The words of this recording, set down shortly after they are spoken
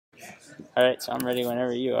All right, so I'm ready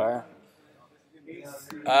whenever you are.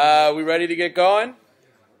 We ready to get going?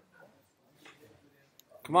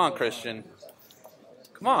 Come on, Christian.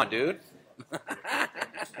 Come on, dude.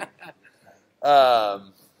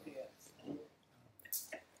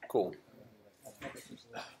 Cool.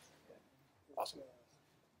 Awesome.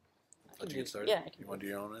 Let you get started? Yeah. You want to do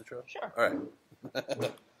your own intro? Sure. All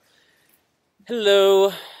right.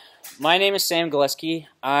 Hello, my name is Sam Gillespie.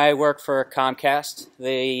 I work for Comcast,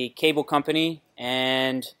 the cable company,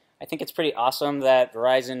 and I think it's pretty awesome that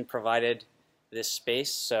Verizon provided this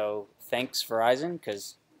space, so thanks Verizon,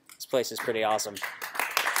 because this place is pretty awesome.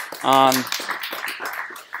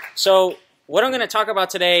 So what I'm going to talk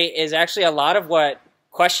about today is actually a lot of what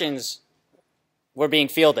questions were being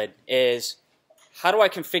fielded is, how do I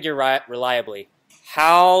configure reliably?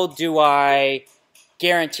 How do I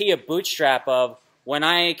guarantee a bootstrap of when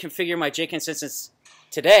I configure my Jenkins instance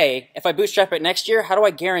today, if I bootstrap it next year, how do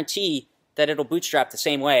I guarantee that it'll bootstrap the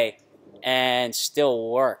same way and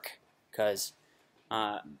still work? Because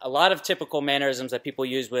a lot of typical mannerisms that people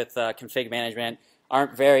use with config management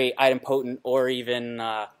aren't very idempotent or even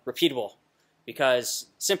repeatable, because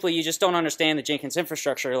simply you just don't understand the Jenkins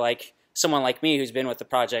infrastructure like someone like me who's been with the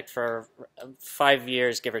project for 5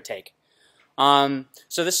 years, give or take.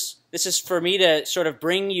 So this is for me to sort of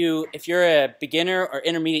bring you, if you're a beginner or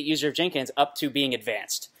intermediate user of Jenkins, up to being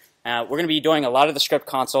advanced. We're going to be doing a lot of the script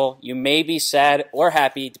console. You may be sad or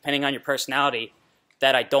happy, depending on your personality,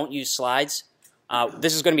 that I don't use slides.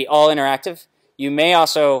 This is going to be all interactive. You may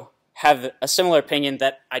also have a similar opinion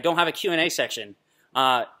that I don't have a Q&A section.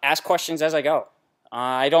 Ask questions as I go.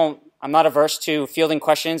 I'm not averse to fielding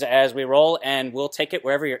questions as we roll, and we'll take it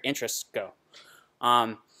wherever your interests go.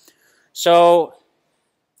 So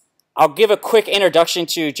I'll give a quick introduction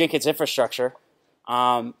to Jenkins infrastructure.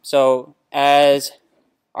 So as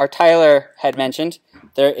our Tyler had mentioned,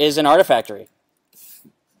 there is an Artifactory.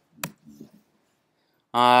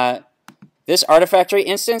 This Artifactory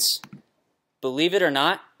instance, believe it or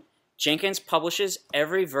not, Jenkins publishes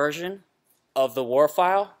every version of the WAR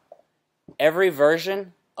file, every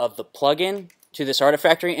version of the plugin to this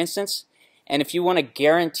Artifactory instance. And if you want to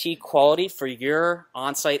guarantee quality for your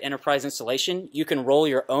on-site enterprise installation, you can roll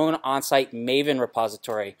your own on-site Maven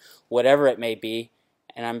repository, whatever it may be.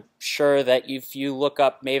 And I'm sure that if you look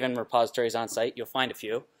up Maven repositories on-site, you'll find a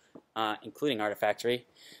few, including Artifactory,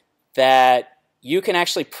 that you can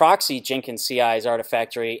actually proxy Jenkins CI's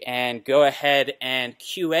Artifactory and go ahead and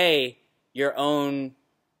QA your own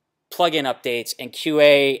plugin updates and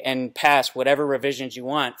QA and pass whatever revisions you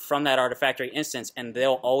want from that Artifactory instance, and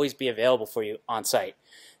they'll always be available for you on site.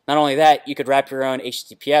 Not only that, you could wrap your own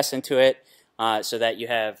HTTPS into it so that you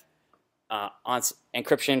have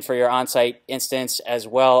encryption for your on-site instance, as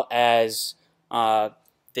well as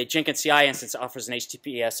the Jenkins CI instance offers an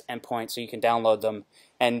HTTPS endpoint so you can download them.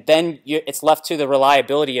 And then it's left to the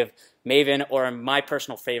reliability of Maven, or my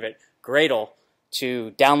personal favorite, Gradle,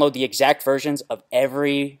 to download the exact versions of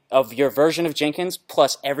your version of Jenkins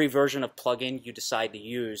plus every version of plugin you decide to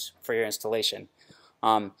use for your installation.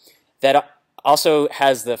 That also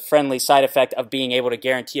has the friendly side effect of being able to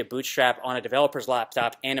guarantee a bootstrap on a developer's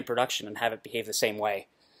laptop and in production and have it behave the same way,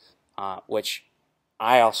 which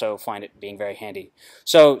I also find it being very handy.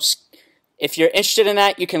 So if you're interested in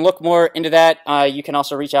that, you can look more into that. You can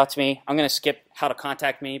also reach out to me. I'm going to skip how to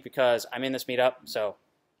contact me because I'm in this meetup, so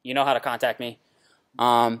you know how to contact me.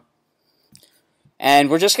 And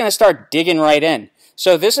we're just going to start digging right in.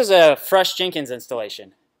 So this is a fresh Jenkins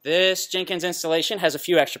installation. This Jenkins installation has a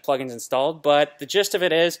few extra plugins installed, but the gist of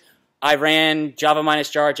it is I ran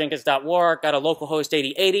java-jar jenkins.war, got a localhost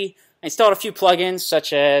 8080, I installed a few plugins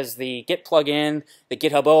such as the Git plugin, the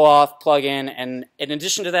GitHub OAuth plugin, and in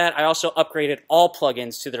addition to that, I also upgraded all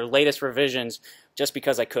plugins to their latest revisions just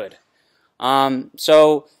because I could.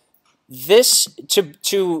 So this,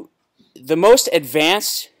 to the most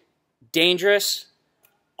advanced, dangerous,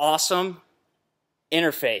 awesome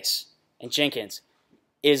interface in Jenkins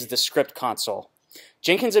is the script console.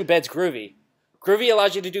 Jenkins embeds Groovy. Groovy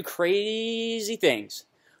allows you to do crazy things.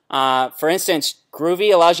 For instance,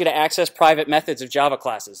 Groovy allows you to access private methods of Java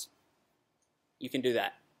classes. You can do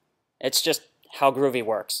that. It's just how Groovy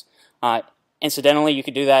works. Incidentally, you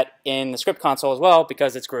can do that in the script console as well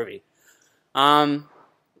because it's Groovy.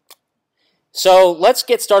 So let's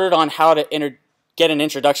get started on how to get an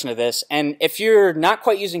introduction to this. And if you're not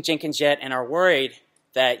quite using Jenkins yet and are worried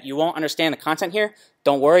that you won't understand the content here,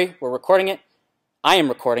 don't worry, we're recording it. I am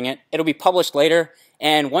recording it. It'll be published later.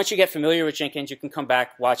 And once you get familiar with Jenkins, you can come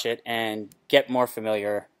back, watch it, and get more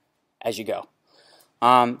familiar as you go.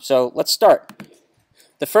 So let's start.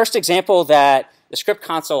 The first example that the script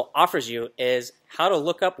console offers you is how to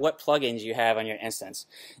look up what plugins you have on your instance.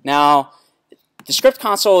 Now, the script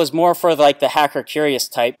console is more for like the hacker curious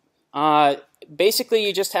type. Basically,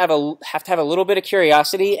 you just have to have a little bit of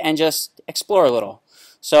curiosity and just explore a little.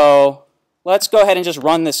 So let's go ahead and just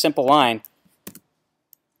run this simple line.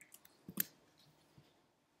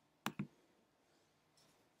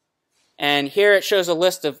 And here it shows a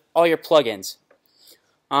list of all your plugins.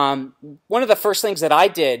 One of the first things that I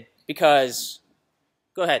did, because,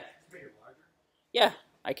 go ahead. Yeah,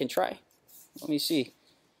 I can try. Let me see.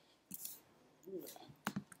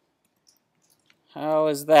 How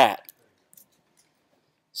is that?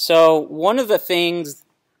 So one of the things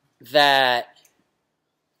that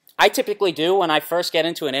I typically do when I first get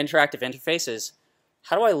into an interactive interface is,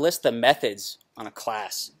 how do I list the methods on a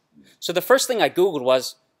class? So the first thing I Googled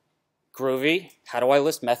was, Groovy, how do I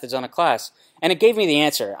list methods on a class? And it gave me the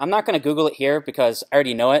answer. I'm not going to Google it here because I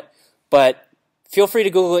already know it, but feel free to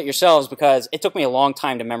Google it yourselves because it took me a long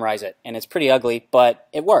time to memorize it, and it's pretty ugly, but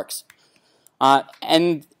it works.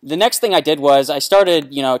 And the next thing I did was I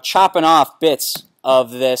started, chopping off bits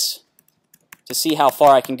of this to see how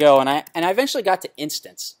far I can go, and I eventually got to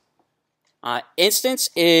instance. Instance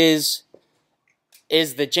is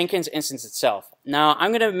the Jenkins instance itself. Now, I'm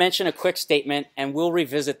going to mention a quick statement, and we'll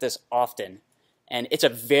revisit this often. And it's a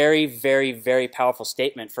very, very, very powerful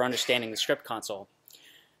statement for understanding the script console.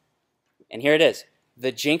 And here it is.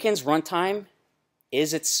 The Jenkins runtime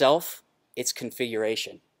is itself its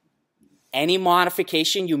configuration. Any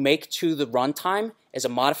modification you make to the runtime is a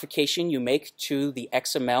modification you make to the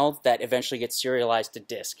XML that eventually gets serialized to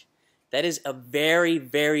disk. That is a very,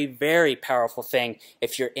 very, very powerful thing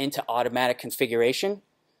if you're into automatic configuration.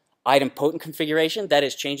 Idempotent configuration, that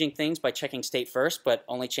is changing things by checking state first, but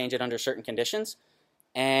only change it under certain conditions.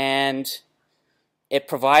 And it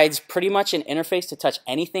provides pretty much an interface to touch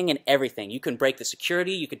anything and everything. You can break the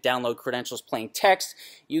security, you could download credentials plain text,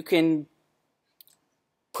 you can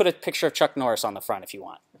put a picture of Chuck Norris on the front if you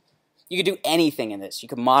want. You can do anything in this. You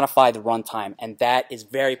can modify the runtime, and that is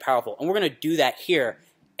very powerful. And we're going to do that here,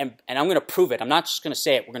 and I'm going to prove it. I'm not just going to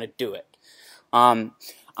say it, we're going to do it.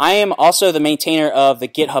 I am also the maintainer of the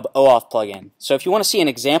GitHub OAuth plugin. So if you want to see an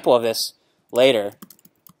example of this later,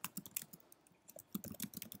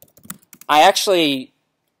 I actually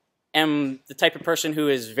am the type of person who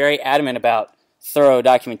is very adamant about thorough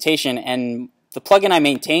documentation, and the plugin I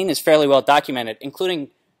maintain is fairly well documented, including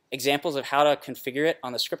examples of how to configure it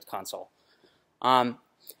on the script console.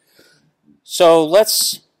 So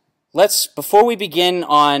let's before we begin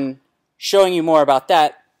on showing you more about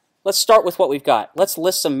that, let's start with what we've got. Let's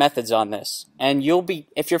list some methods on this, and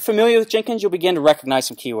if you're familiar with Jenkins, you'll begin to recognize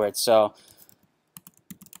some keywords. So,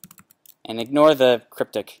 and ignore the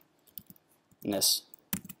crypticness.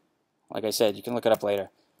 Like I said, you can look it up later.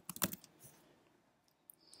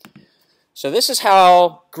 So this is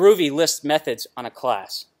how Groovy lists methods on a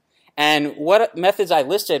class. And what methods I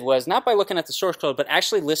listed was not by looking at the source code, but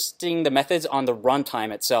actually listing the methods on the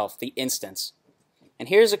runtime itself, the instance. And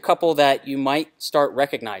here's a couple that you might start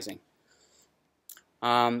recognizing.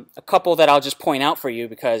 A couple that I'll just point out for you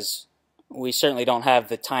because we certainly don't have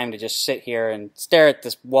the time to just sit here and stare at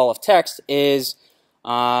this wall of text is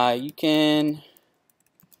you can,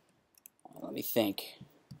 let me think.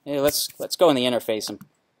 Hey, let's go in the interface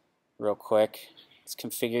real quick. Let's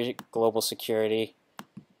configure global security.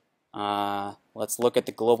 Let's look at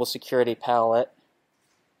the global security palette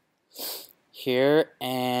here,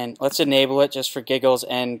 and let's enable it just for giggles.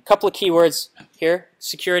 And a couple of keywords here: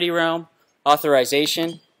 security realm,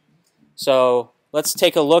 authorization. So let's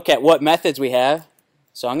take a look at what methods we have.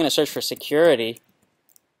 So I'm going to search for security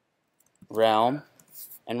realm,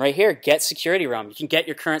 and right here, get security realm. You can get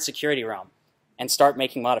your current security realm and start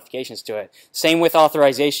making modifications to it. Same with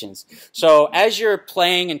authorizations. So as you're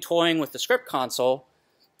playing and toying with the script console,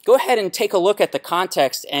 go ahead and take a look at the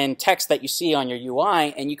context and text that you see on your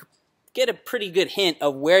UI, and you can get a pretty good hint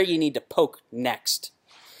of where you need to poke next.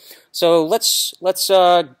 So let's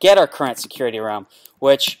get our current security realm,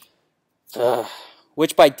 which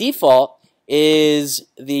by default is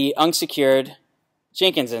the unsecured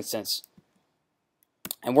Jenkins instance.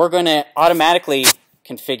 And we're going to automatically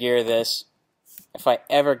configure this if I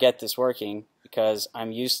ever get this working, because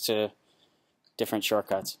I'm used to different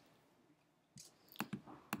shortcuts.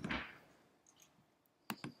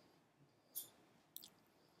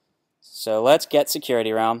 So let's get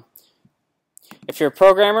security realm. If you're a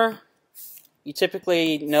programmer, you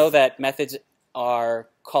typically know that methods are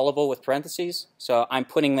callable with parentheses. So I'm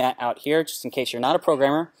putting that out here just in case you're not a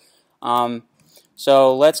programmer.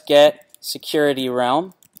 So let's get security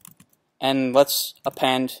realm, and let's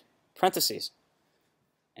append parentheses.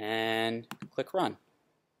 And click run.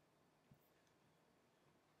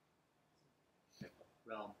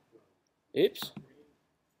 Oops.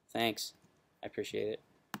 Thanks. I appreciate it.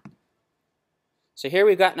 So here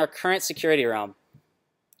we've gotten our current security realm.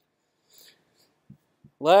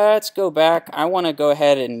 Let's go back. I want to go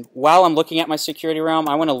ahead and, while I'm looking at my security realm,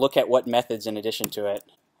 I want to look at what methods in addition to it.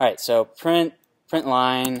 All right, so print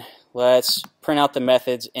line. Let's print out the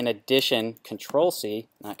methods in addition. Control C,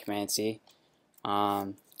 not Command C.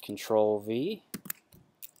 Control V.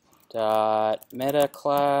 Dot meta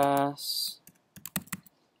class.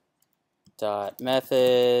 Dot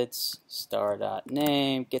methods. Star dot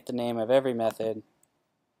name. Get the name of every method.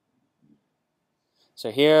 So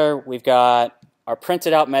here we've got our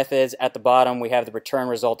printed out methods. At the bottom we have the return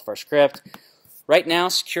result of our script. Right now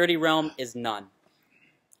security realm is none.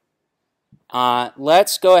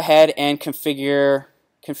 Let's go ahead and configure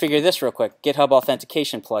this real quick. GitHub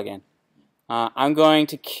authentication plugin. I'm going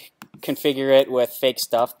to configure it with fake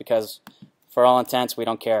stuff because for all intents we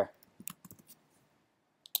don't care.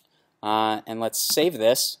 And let's save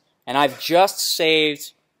this. And I've just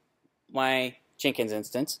saved my Jenkins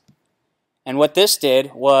instance. And what this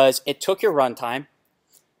did was it took your runtime,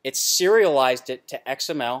 it serialized it to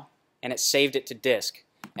XML, and it saved it to disk.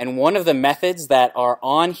 And one of the methods that are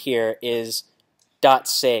on here is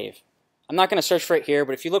 .save. I'm not going to search for it here,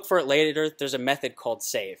 but if you look for it later, there's a method called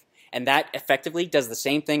save. And that effectively does the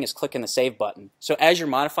same thing as clicking the save button. So as you're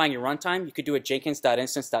modifying your runtime, you could do a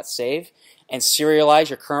jenkins.instance.save and serialize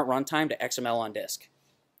your current runtime to XML on disk.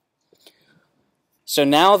 So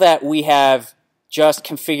now that we have just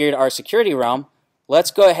configured our security realm,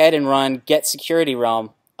 let's go ahead and run get security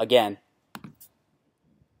realm again.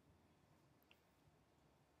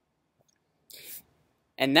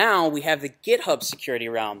 And now we have the GitHub security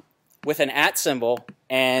realm with an @ symbol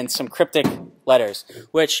and some cryptic letters,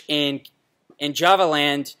 which in Java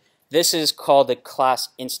land, this is called a class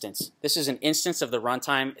instance. This is an instance of the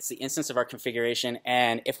runtime. It's the instance of our configuration.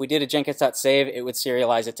 And if we did a jenkins.save, it would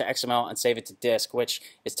serialize it to XML and save it to disk, which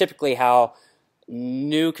is typically how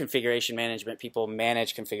new configuration management people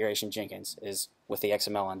manage configuration Jenkins, is with the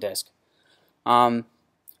XML on disk.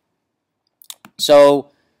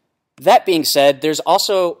 So that being said, there's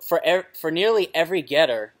also, for nearly every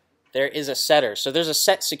getter, there is a setter. So there's a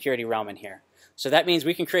set security realm in here. So that means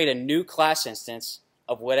we can create a new class instance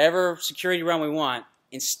of whatever security realm we want,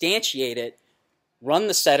 instantiate it, run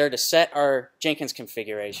the setter to set our Jenkins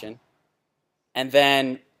configuration, and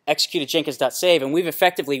then execute a jenkins.save, and we've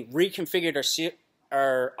effectively reconfigured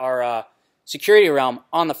our security realm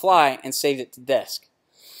on the fly and saved it to disk.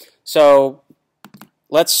 So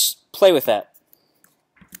let's play with that.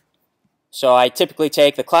 So I typically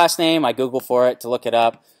take the class name, I Google for it to look it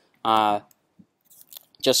up,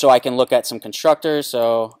 just so I can look at some constructors.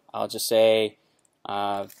 So I'll just say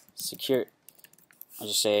I'll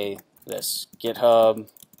just say this, GitHub,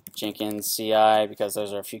 Jenkins CI, because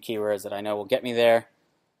those are a few keywords that I know will get me there.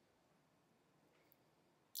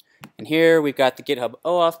 And here we've got the GitHub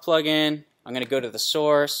OAuth plugin. I'm going to go to the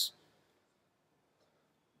source.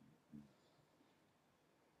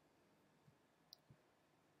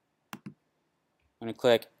 I'm going to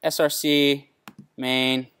click src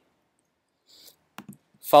main.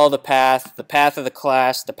 Follow the path of the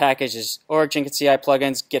class. The package is org Jenkins CI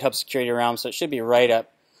plugins GitHub security realm, so it should be right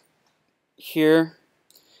up here.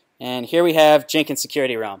 And here we have Jenkins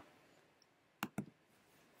security realm.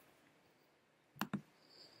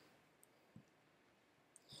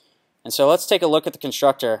 And so let's take a look at the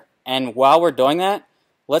constructor. And while we're doing that,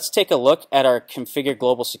 let's take a look at our configure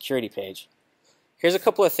global security page. Here's a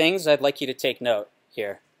couple of things I'd like you to take note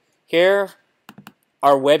here. Here,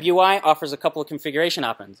 our web UI offers a couple of configuration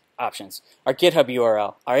options. Our GitHub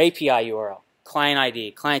URL, our API URL, client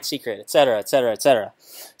ID, client secret, etc., etc., etc.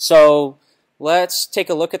 So let's take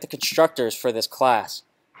a look at the constructors for this class.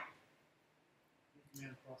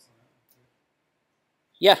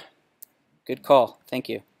 Yeah, good call. Thank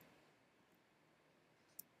you.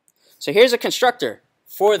 So here's a constructor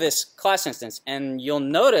for this class instance, and you'll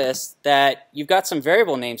notice that you've got some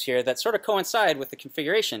variable names here that sort of coincide with the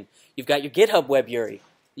configuration. You've got your GitHub web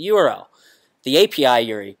URL, the API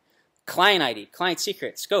URI, client ID, client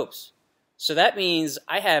secret, scopes. So that means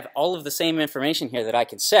I have all of the same information here that I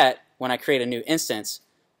can set when I create a new instance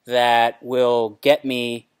that will get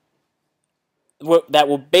me, that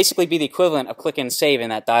will basically be the equivalent of clicking save in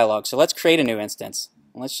that dialog. So let's create a new instance.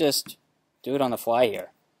 Let's just do it on the fly here.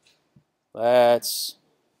 Let's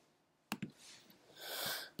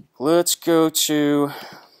go to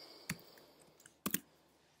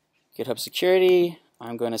GitHub security.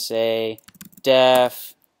 I'm going to say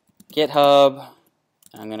def GitHub.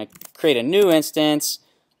 I'm going to create a new instance.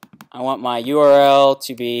 I want my URL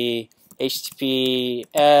to be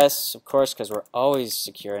HTTPS, of course, because we're always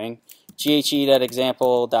securing,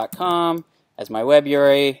 ghe.example.com as my web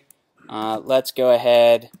URI. Let's go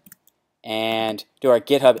ahead and do our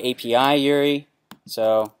GitHub API URI.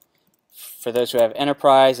 So for those who have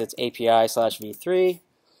enterprise, it's API/v3.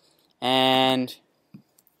 And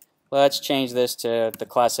let's change this to the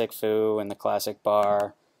classic foo and the classic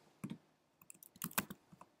bar.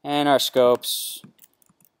 And our scopes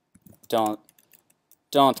don't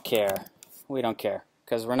care. We don't care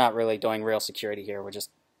because we're not really doing real security here. We're just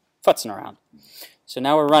futzing around. So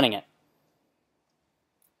now we're running it.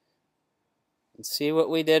 And see what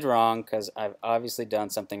we did wrong, because I've obviously done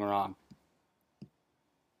something wrong.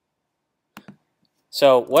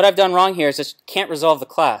 So what I've done wrong here is just can't resolve the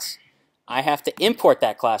class. I have to import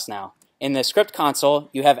that class now. In the script console,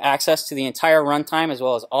 you have access to the entire runtime as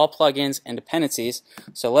well as all plugins and dependencies.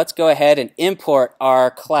 So let's go ahead and import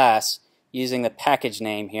our class using the package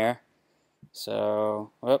name here.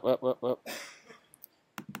 So,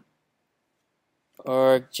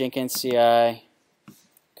 org Jenkins CI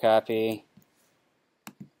copy.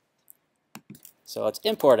 So let's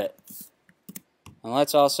import it. And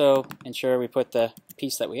let's also ensure we put the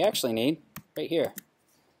piece that we actually need right here.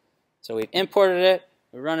 So we've imported it.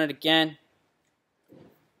 We run it again.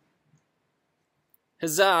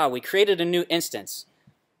 Huzzah! We created a new instance.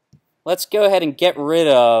 Let's go ahead and get rid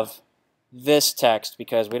of this text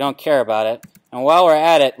because we don't care about it. And while we're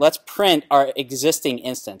at it, let's print our existing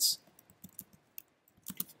instance.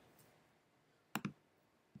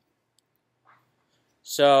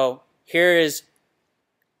 So here is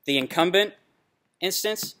the incumbent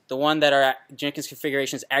instance, the one that our Jenkins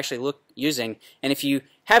configuration is actually using. And if you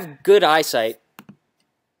have good eyesight,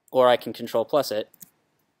 or I can Control+ it,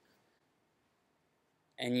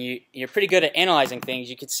 and you're pretty good at analyzing things,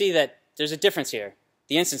 you can see that there's a difference here.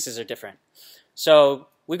 The instances are different. So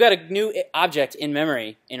we've got a new object in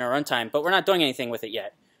memory in our runtime, but we're not doing anything with it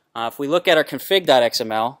yet. If we look at our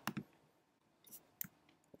config.xml,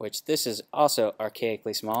 which this is also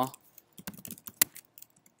archaically small,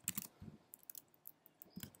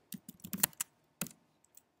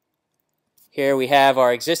 here we have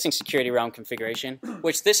our existing security realm configuration,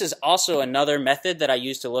 which this is also another method that I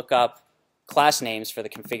use to look up class names for the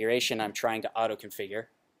configuration I'm trying to auto-configure,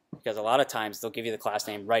 because a lot of times they'll give you the class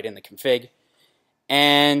name right in the config.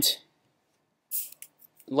 And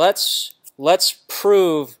let's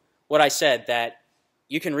prove what I said, that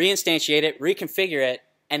you can reinstantiate it, reconfigure it,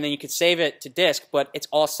 and then you can save it to disk, but it's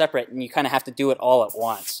all separate and you kind of have to do it all at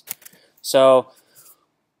once. So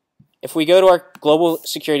if we go to our global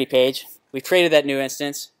security page, we've created that new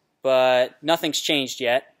instance, but nothing's changed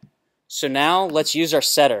yet. So now let's use our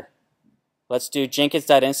setter. Let's do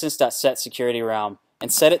jenkins.instance.setSecurityRealm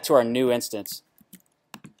and set it to our new instance.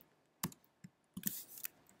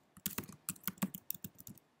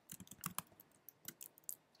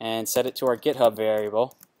 And set it to our GitHub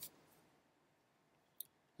variable.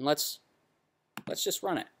 And let's just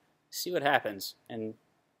run it. See what happens. And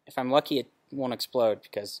if I'm lucky, it won't explode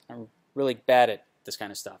because I'm really bad at this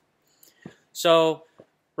kind of stuff. So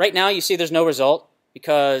right now you see there's no result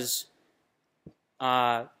because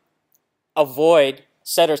avoid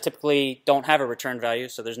setters typically don't have a return value,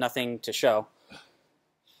 so there's nothing to show.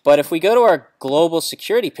 But if we go to our global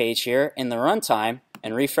security page here in the runtime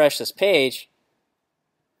and refresh this page,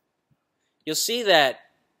 you'll see that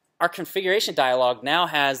our configuration dialog now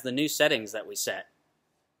has the new settings that we set.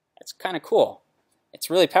 It's kind of cool. It's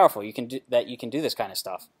really powerful. You can do this kind of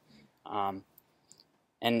stuff.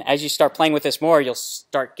 And as you start playing with this more, you'll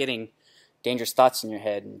start getting dangerous thoughts in your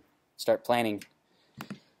head and start planning.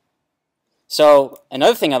 So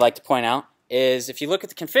another thing I'd like to point out is if you look at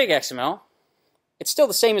the config XML, it's still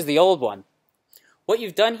the same as the old one. What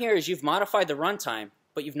you've done here is you've modified the runtime,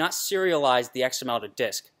 but you've not serialized the XML to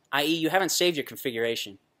disk, i.e. you haven't saved your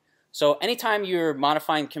configuration. So anytime you're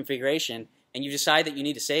modifying the configuration and you decide that you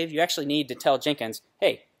need to save, you actually need to tell Jenkins,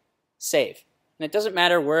 hey, save. And it doesn't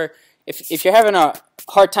matter where, if you're having a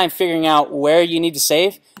hard time figuring out where you need to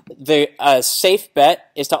save, the safe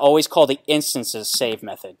bet is to always call the instances save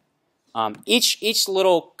method. Each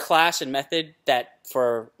little class and method that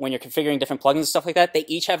for when you're configuring different plugins and stuff like that, they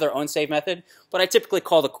each have their own save method, but I typically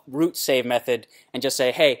call the root save method and just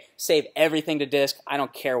say, hey, save everything to disk. I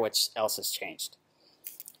don't care what else has changed.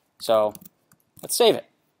 So let's save it.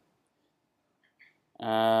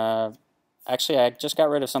 Actually, I just got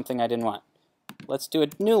rid of something I didn't want. Let's do a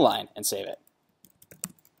new line and save it.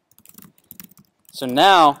 So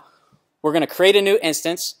now we're going to create a new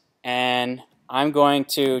instance, and I'm going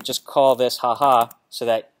to just call this haha so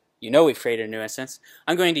that you know we've created a new instance.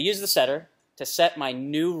 I'm going to use the setter, to set my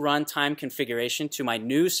new runtime configuration to my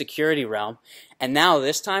new security realm. And now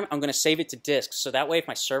this time I'm going to save it to disk. So that way if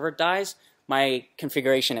my server dies, my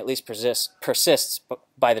configuration at least persists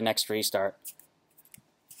by the next restart.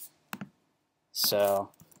 So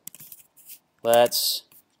let's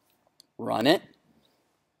run it.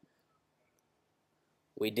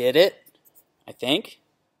 We did it, I think.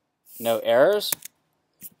 No errors.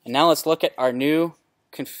 And now let's look at our new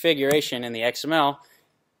configuration in the XML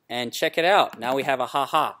and check it out. Now we have a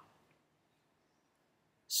haha.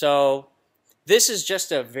 So this is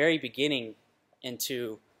just a very beginning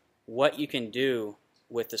into what you can do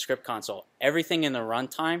with the script console. Everything in the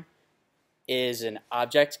runtime is an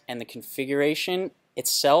object, and the configuration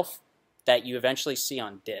itself that you eventually see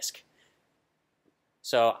on disk.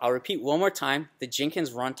 So I'll repeat one more time. The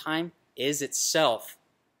Jenkins runtime is itself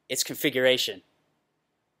its configuration.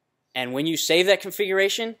 And when you save that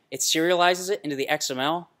configuration, it serializes it into the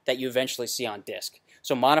XML that you eventually see on disk.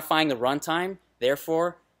 So modifying the runtime,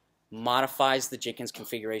 therefore, modifies the Jenkins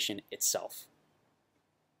configuration itself.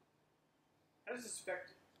 How does this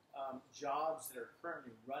affect jobs that are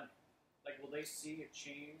currently running? Like, will they see a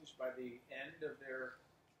change by the end of their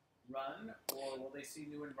run, or will they see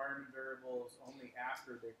new environment variables only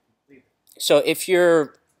after they've completed? So if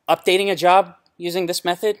you're updating a job using this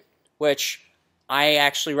method, which I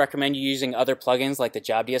actually recommend you using other plugins like the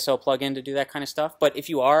Job DSL plugin to do that kind of stuff, but if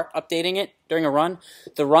you are updating it during a run,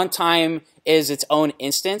 the runtime is its own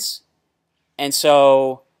instance, and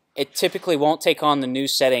so it typically won't take on the new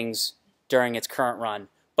settings during its current run,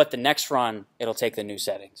 but the next run it'll take the new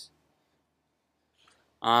settings.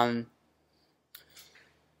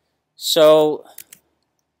 So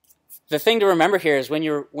the thing to remember here is when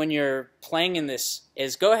you're playing in this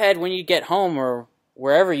is go ahead when you get home or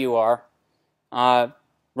wherever you are, run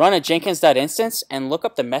a Jenkins.instance and look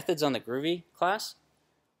up the methods on the Groovy class,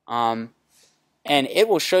 and it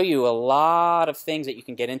will show you a lot of things that you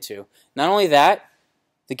can get into. Not only that,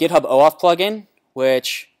 the GitHub OAuth plugin,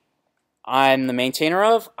 which I'm the maintainer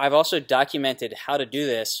of, I've also documented how to do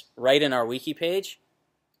this right in our wiki page.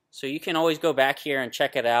 So you can always go back here and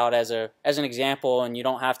check it out as an example, and you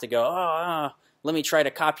don't have to go, let me try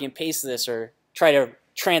to copy and paste this or try to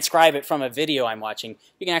transcribe it from a video I'm watching.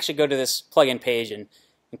 You can actually go to this plugin page and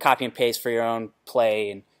copy and paste for your own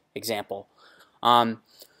play and example.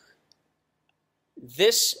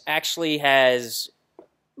 This actually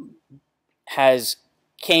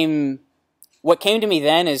what came to me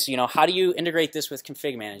then is, how do you integrate this with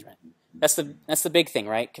config management? That's the big thing,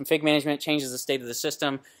 right? Config management changes the state of the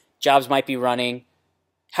system. Jobs might be running.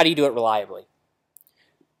 How do you do it reliably?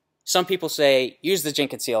 Some people say, use the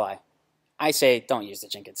Jenkins CLI. I say, don't use the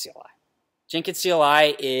Jenkins CLI. Jenkins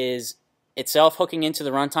CLI is itself hooking into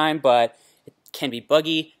the runtime, but it can be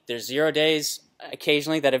buggy. There's 0 days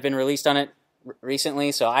occasionally that have been released on it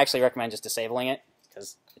recently, so I actually recommend just disabling it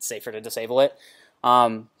because it's safer to disable it.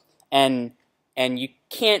 And you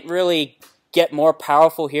can't really get more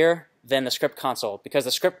powerful here than the script console, because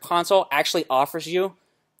the script console actually offers you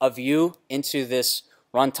a view into this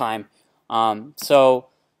runtime. So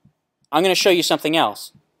I'm going to show you something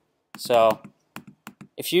else. So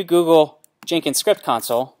if you Google Jenkins script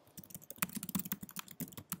console,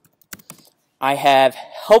 I have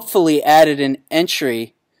helpfully added an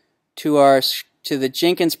entry to the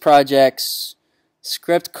Jenkins project's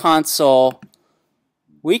script console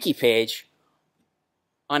wiki page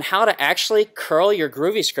on how to actually curl your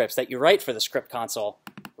Groovy scripts that you write for the script console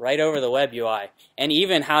right over the web UI, and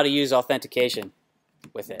even how to use authentication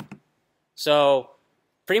with it. So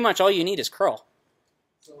pretty much all you need is curl.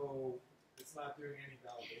 So it's not doing any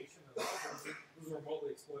validation of that? Those are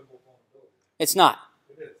remotely exploitable vulnerabilities. It's not.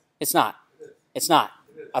 It is. It's not. It is. It's not.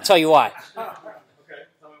 It is. I'll tell you why. Okay,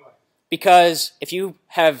 tell me why. Because if you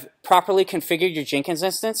have properly configured your Jenkins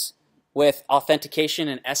instance with authentication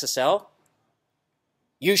and SSL,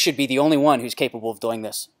 you should be the only one who's capable of doing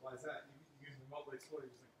this. Why is that? You use remotely exploit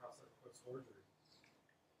using cross-site forgery.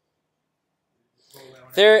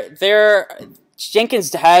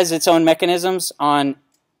 Jenkins has its own mechanisms on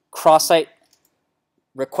cross-site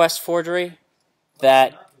request forgery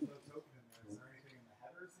that. Is there anything in the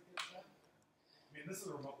headers that gets that? I mean, this is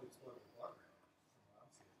a remotely exploitable bug.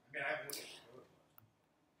 I mean, I haven't looked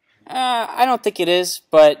at it. I don't think it is,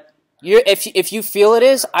 but if you feel it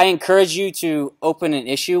is, I encourage you to open an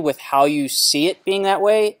issue with how you see it being that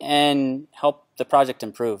way and help the project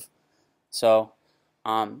improve. So,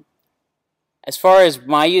 as far as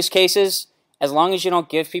my use cases, as long as you don't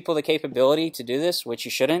give people the capability to do this, which you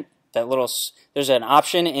shouldn't, there's an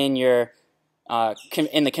option in your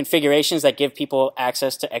in the configurations that give people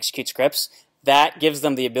access to execute scripts that gives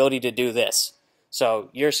them the ability to do this. So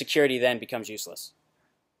your security then becomes useless.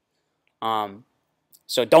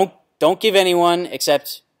 So don't give anyone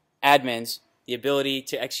except admins the ability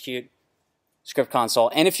to execute script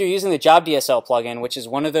console. And if you're using the job DSL plugin, which is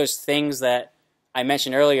one of those things that I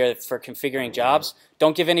mentioned earlier for configuring jobs,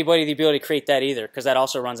 don't give anybody the ability to create that either, because that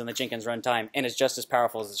also runs on the Jenkins runtime and is just as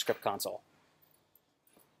powerful as the script console.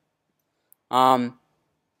 Let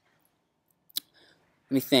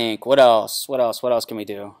me think. What else? What else can we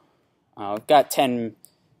do? We've got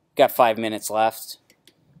 5 minutes left.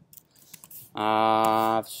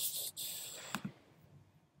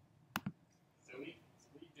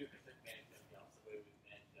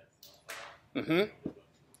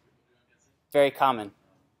 Very common.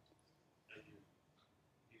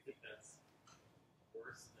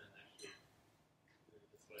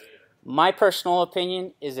 My personal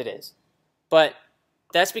opinion is it is. But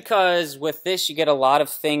that's because with this you get a lot of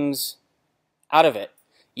things out of it.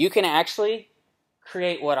 You can actually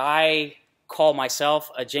create what I call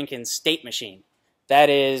myself a Jenkins state machine. That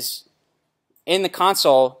is, in the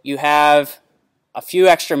console you have a few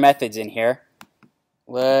extra methods in here.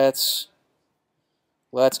 Let's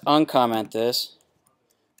uncomment this.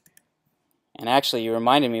 And actually, you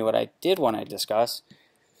reminded me what I did want to discuss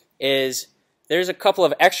is there's a couple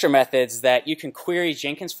of extra methods that you can query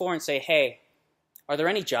Jenkins for and say, hey, are there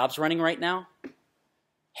any jobs running right now?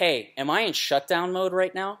 Hey, am I in shutdown mode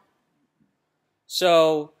right now?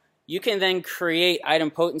 So you can then create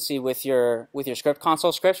idempotency with your script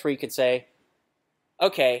console scripts where you could say,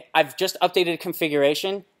 okay, I've just updated a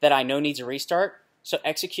configuration that I know needs a restart, so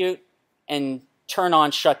execute and turn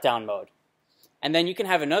on shutdown mode. And then you can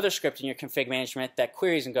have another script in your config management that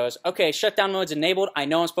queries and goes, okay, shutdown mode's enabled. I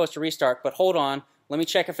know I'm supposed to restart, but hold on. Let me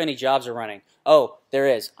check if any jobs are running. Oh, there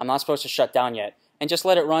is. I'm not supposed to shut down yet. And just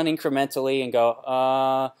let it run incrementally and go,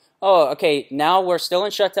 oh, okay, now we're still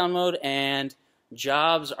in shutdown mode and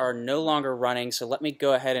jobs are no longer running, so let me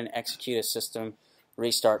go ahead and execute a system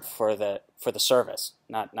restart for the service,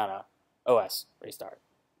 not a OS restart.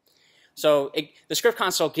 So the script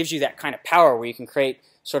console gives you that kind of power where you can create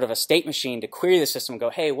sort of a state machine to query the system and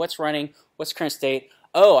go, hey, what's running? What's the current state?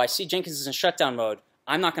 Oh, I see Jenkins is in shutdown mode.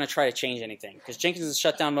 I'm not going to try to change anything because Jenkins is in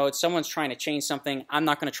shutdown mode. Someone's trying to change something. I'm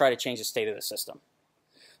not going to try to change the state of the system.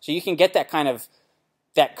 So you can get that kind of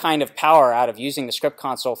power out of using the script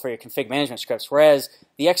console for your config management scripts. Whereas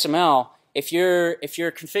the XML, if your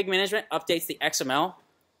config management updates the XML,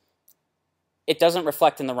 it doesn't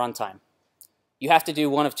reflect in the runtime. You have to do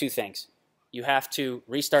one of two things. You have to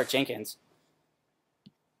restart Jenkins,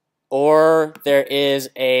 or there is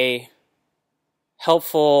a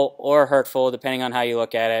helpful or hurtful, depending on how you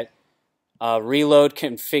look at it, reload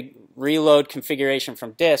configuration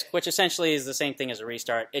from disk, which essentially is the same thing as a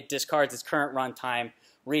restart. It discards its current runtime,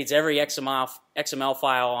 reads every XML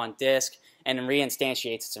file on disk, and then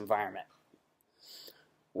reinstantiates its environment.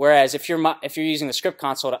 Whereas if you're using the script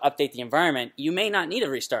console to update the environment, you may not need a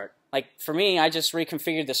restart. Like for me, I just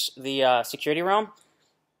reconfigured the security realm.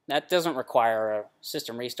 That doesn't require a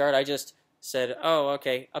system restart. I just said, oh,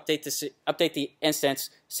 okay, update the instance,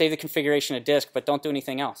 save the configuration to disk, but don't do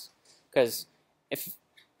anything else. Because if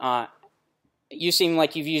you seem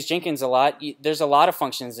like you've used Jenkins a lot, there's a lot of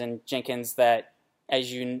functions in Jenkins that,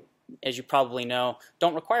 as you probably know,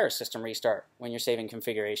 don't require a system restart when you're saving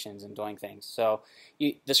configurations and doing things. So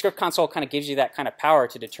the script console kind of gives you that kind of power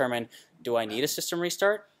to determine, do I need a system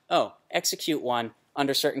restart? Oh, execute one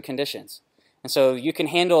under certain conditions. And so you can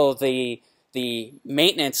handle the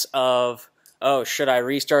maintenance of, oh, should I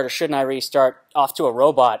restart or shouldn't I restart off to a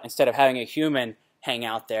robot instead of having a human hang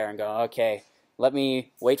out there and go, okay, let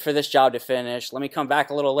me wait for this job to finish. Let me come back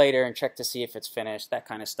a little later and check to see if it's finished, that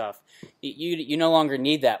kind of stuff. You no longer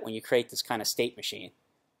need that when you create this kind of state machine.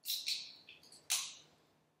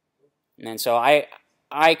 And so I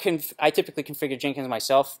typically configure Jenkins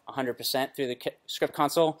myself 100% through the script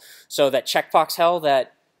console, so that checkbox hell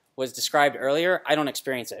that was described earlier, I don't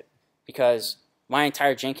experience it because my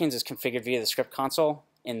entire Jenkins is configured via the script console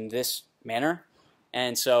in this manner.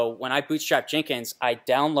 And so when I bootstrap Jenkins, I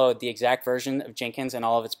download the exact version of Jenkins and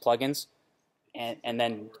all of its plugins and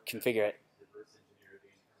then configure it.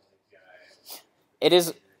 It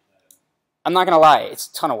is, I'm not going to lie, it's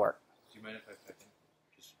a ton of work. Do you mind if I pick in?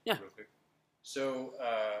 Just Yeah. real quick. So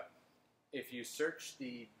if you search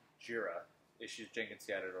the Jira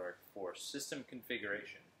issues.jenkins.org for system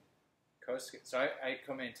configuration, so I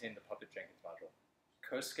co-maintain the Puppet Jenkins module.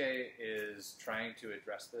 Kosuke is trying to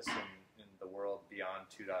address this in the world beyond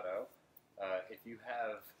 2.0. If you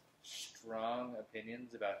have strong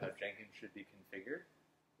opinions about how Jenkins should be configured,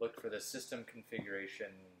 look for the system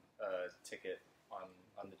configuration ticket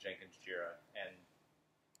on the Jenkins Jira and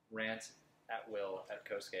rant at will at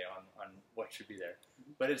Kosuke on what should be there.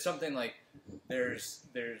 But it's something like there's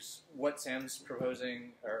what Sam's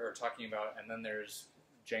proposing or talking about, and then there's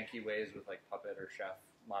janky ways with like Puppet or Chef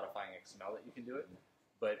modifying XML that you can do it.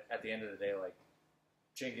 But at the end of the day, like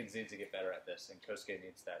Jenkins needs to get better at this, and Kosuke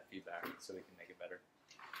needs that feedback so we can make it better.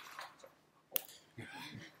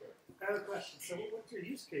 I have a question. So what's your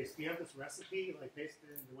use case? Do you have this recipe like pasted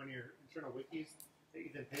into one of your internal wikis that you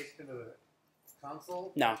then paste into the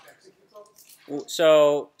console? No. Executes all this?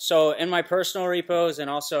 So in my personal repos and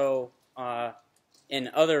also in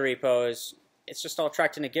other repos, it's just all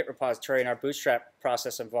tracked in a Git repository, and our Bootstrap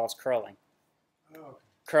process involves curling. Oh, okay.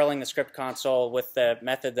 Curling the script console with the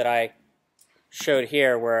method that I showed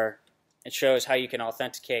here, where it shows how you can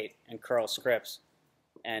authenticate and curl scripts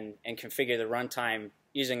and configure the runtime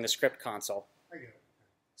using the script console. I get it. Okay.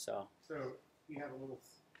 So you have a little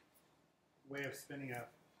way of spinning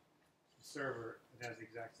up the server that has the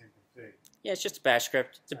exact same config. yeah, it's just a bash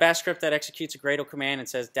script. It's a bash script that executes a Gradle command and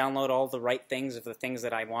says download all the right things of the things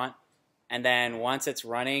that I want, and then once it's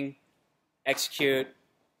running, execute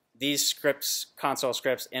these scripts, console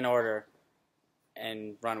scripts, in order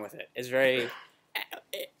and run with it.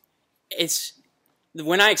 It's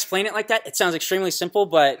when I explain it like that, it sounds extremely simple,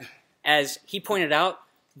 but as he pointed out,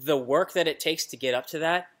 the work that it takes to get up to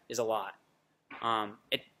that is a lot.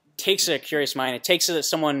 It takes a curious mind. It takes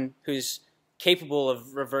someone who's capable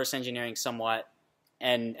of reverse engineering somewhat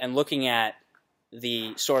and looking at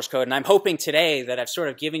the source code. And I'm hoping today that I've sort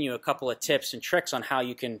of given you a couple of tips and tricks on how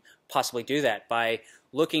you can possibly do that by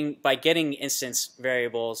getting instance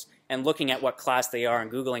variables and looking at what class they are and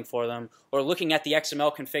Googling for them, or looking at the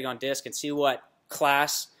XML config on disk and see what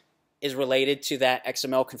class is related to that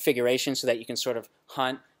XML configuration so that you can sort of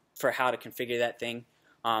hunt for how to configure that thing.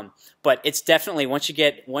 But it's definitely, once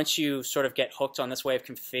you sort of get hooked on this way of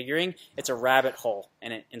configuring, it's a rabbit hole,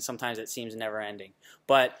 and sometimes it seems never ending.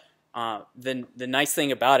 But the nice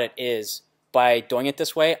thing about it is, by doing it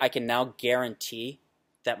this way, I can now guarantee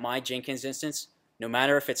that my Jenkins instance, no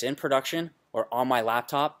matter if it's in production or on my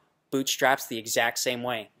laptop, bootstraps the exact same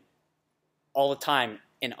way, all the time,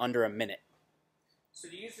 in under a minute. So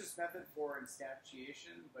do you use this method for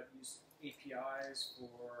instantiation, but use APIs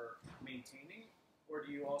for maintaining, or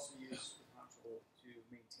do you also use the console to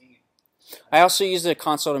maintain? I also use the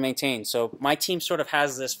console to maintain. So my team sort of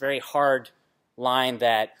has this very hard line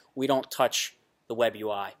that we don't touch the web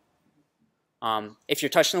UI. If you're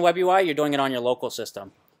touching the web UI, you're doing it on your local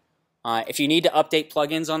system. If you need to update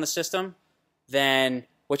plugins on the system, then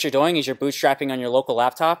what you're doing is you're bootstrapping on your local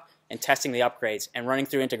laptop and testing the upgrades and running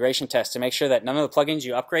through integration tests to make sure that none of the plugins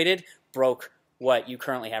you upgraded broke what you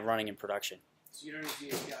currently have running in production. So you don't use the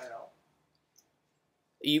API at all?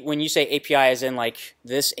 When you say API, as in like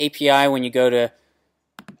this API, when you go to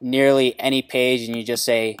nearly any page and you just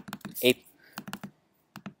say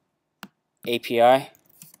API,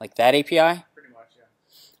 like that API? Pretty much,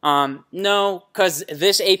 yeah. No, because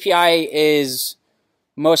this API is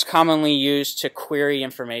most commonly used to query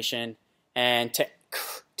information and to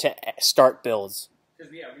start builds.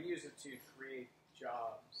 Because yeah, we use it to create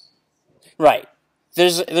jobs. Right.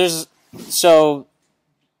 So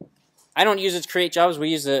I don't use it to create jobs.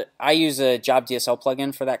 I use a job DSL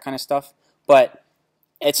plugin for that kind of stuff, but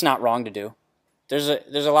it's not wrong to do. There's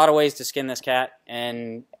a lot of ways to skin this cat,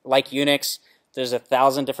 and like Unix, there's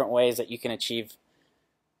 1,000 different ways that you can achieve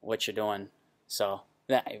what you're doing. So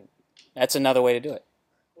that's another way to do it.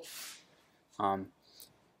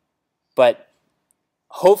 But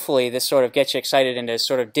hopefully this sort of gets you excited into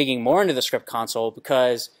sort of digging more into the script console,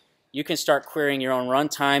 because you can start querying your own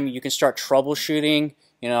runtime. You can start troubleshooting.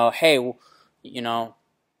 Hey,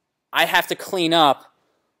 I have to clean up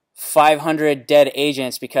 500 dead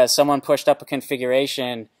agents because someone pushed up a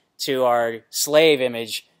configuration to our slave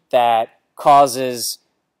image that causes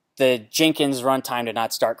the Jenkins runtime to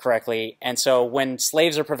not start correctly. And so when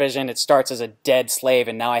slaves are provisioned, it starts as a dead slave,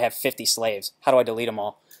 and now I have 50 slaves. How do I delete them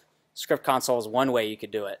all? Script console is one way you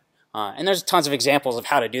could do it. And there's tons of examples of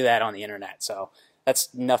how to do that on the internet, so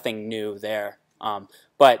that's nothing new there.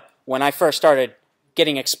 But when I first started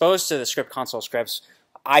getting exposed to the script console scripts,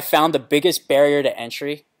 I found the biggest barrier to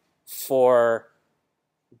entry for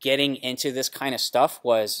getting into this kind of stuff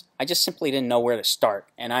was I just simply didn't know where to start.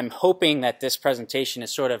 And I'm hoping that this presentation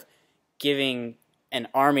is sort of giving and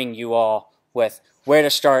arming you all with where to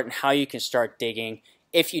start and how you can start digging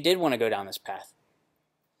if you did want to go down this path.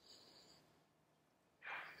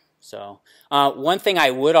 So one thing I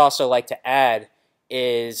would also like to add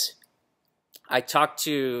is I talked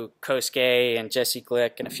to Kosuke and Jesse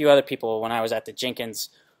Glick and a few other people when I was at the Jenkins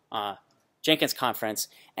conference,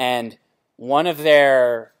 and one of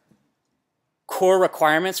their core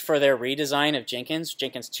requirements for their redesign of Jenkins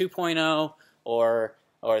 2.0, or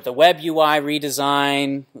the web UI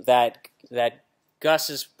redesign that Gus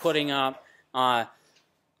is putting up.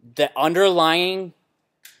 The underlying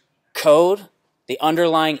code, the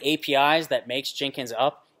underlying APIs that makes Jenkins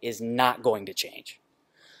up is not going to change.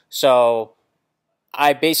 So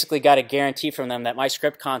I basically got a guarantee from them that my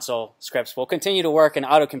script console scripts will continue to work and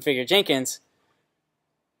auto-configure Jenkins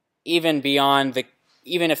even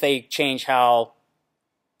if they change how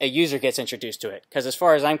a user gets introduced to it. Because as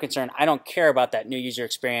far as I'm concerned, I don't care about that new user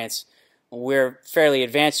experience. We're fairly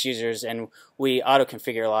advanced users, and we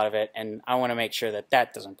auto-configure a lot of it, and I want to make sure that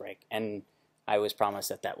that doesn't break. And I was promised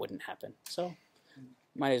that that wouldn't happen. So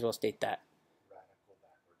might as well state that.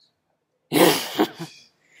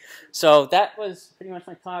 So that was pretty much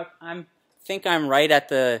my talk. I think I'm right at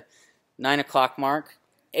the 9 o'clock mark.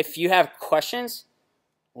 If you have questions,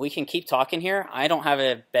 we can keep talking here. I don't have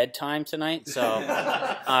a bedtime tonight,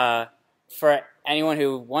 so for anyone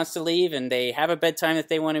who wants to leave and they have a bedtime that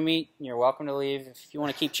they want to meet, you're welcome to leave. If you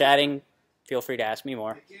want to keep chatting, feel free to ask me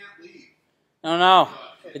more. I can't leave. No,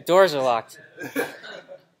 the doors are locked. Do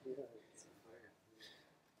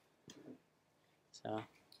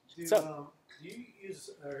you use,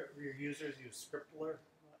 your users use Scriptler?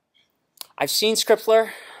 I've seen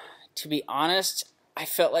Scriptler. To be honest, I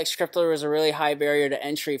felt like Scriptler was a really high barrier to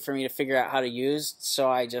entry for me to figure out how to use, so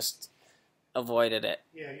I just avoided it.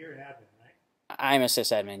 Yeah, you're an admin, right? I'm a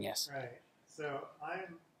sysadmin, yes. Right. So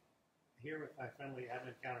I'm here with my friendly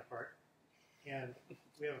admin counterpart, and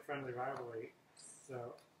we have a friendly rivalry,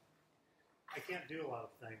 so I can't do a lot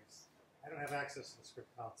of things. I don't have access to the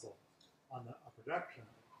script console on a production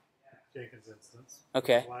Jenkins instance.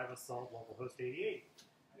 Okay. So I've installed localhost 88.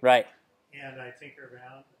 Right. And I tinker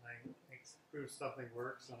around, and I prove something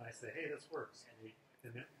works, and I say, hey, this works. And we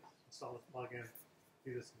can install this plugin,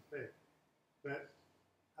 do this config. But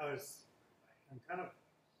I'm kind of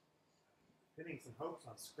pinning some hopes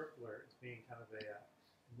on Scriptler as being kind of a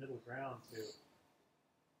middle ground to this.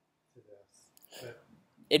 But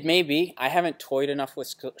It may be. I haven't toyed enough with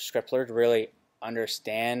Scriptler to really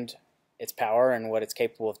understand its power and what it's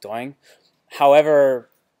capable of doing. However,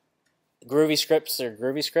 Groovy scripts are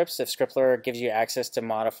Groovy scripts. If Scriptler gives you access to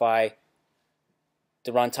modify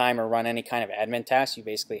the runtime or run any kind of admin task, you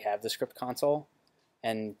basically have the script console.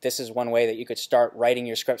 And this is one way that you could start writing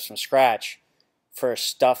your scripts from scratch for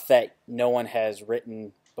stuff that no one has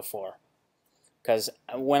written before. Because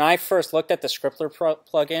when I first looked at the Scriptler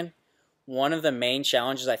plugin, one of the main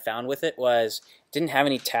challenges I found with it was it didn't have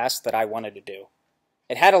any tasks that I wanted to do.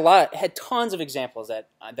 It had tons of examples that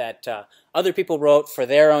other people wrote for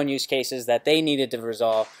their own use cases that they needed to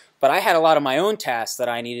resolve, but I had a lot of my own tasks that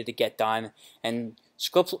I needed to get done, and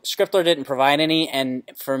Scriptler didn't provide any, and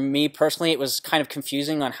for me personally it was kind of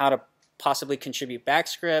confusing on how to possibly contribute back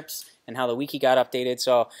scripts and how the wiki got updated,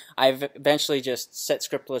 so I've eventually just set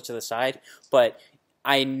Scriptler to the side, but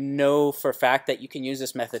I know for a fact that you can use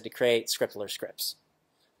this method to create Scriptler scripts.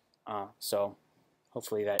 So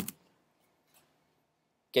hopefully that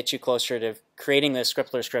gets you closer to creating the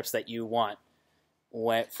Scriptler scripts that you want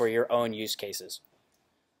for your own use cases.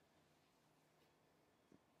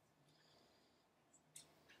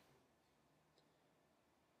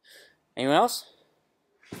 Anyone else?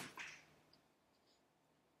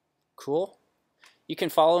 Cool. You can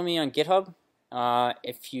follow me on GitHub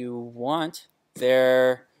if you want.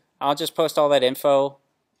 I'll just post all that info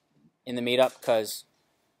in the meetup because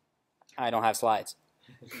I don't have slides.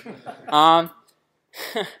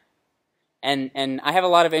 And I have a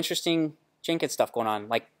lot of interesting Jenkins stuff going on.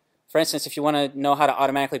 Like, for instance, if you want to know how to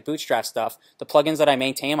automatically bootstrap stuff, the plugins that I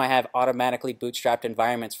maintain, I have automatically bootstrapped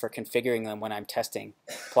environments for configuring them when I'm testing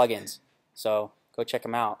plugins. So go check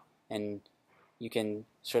them out, and you can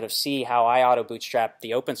sort of see how I auto-bootstrap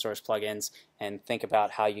the open source plugins and think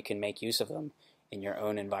about how you can make use of them in your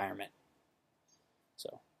own environment.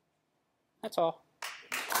 So that's all.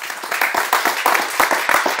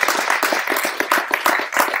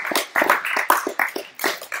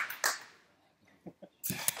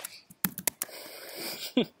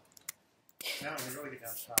 now we really get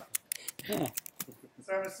down to topic. Yeah.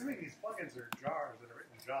 So I'm assuming these plugins are jars that are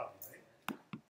written in Java, right?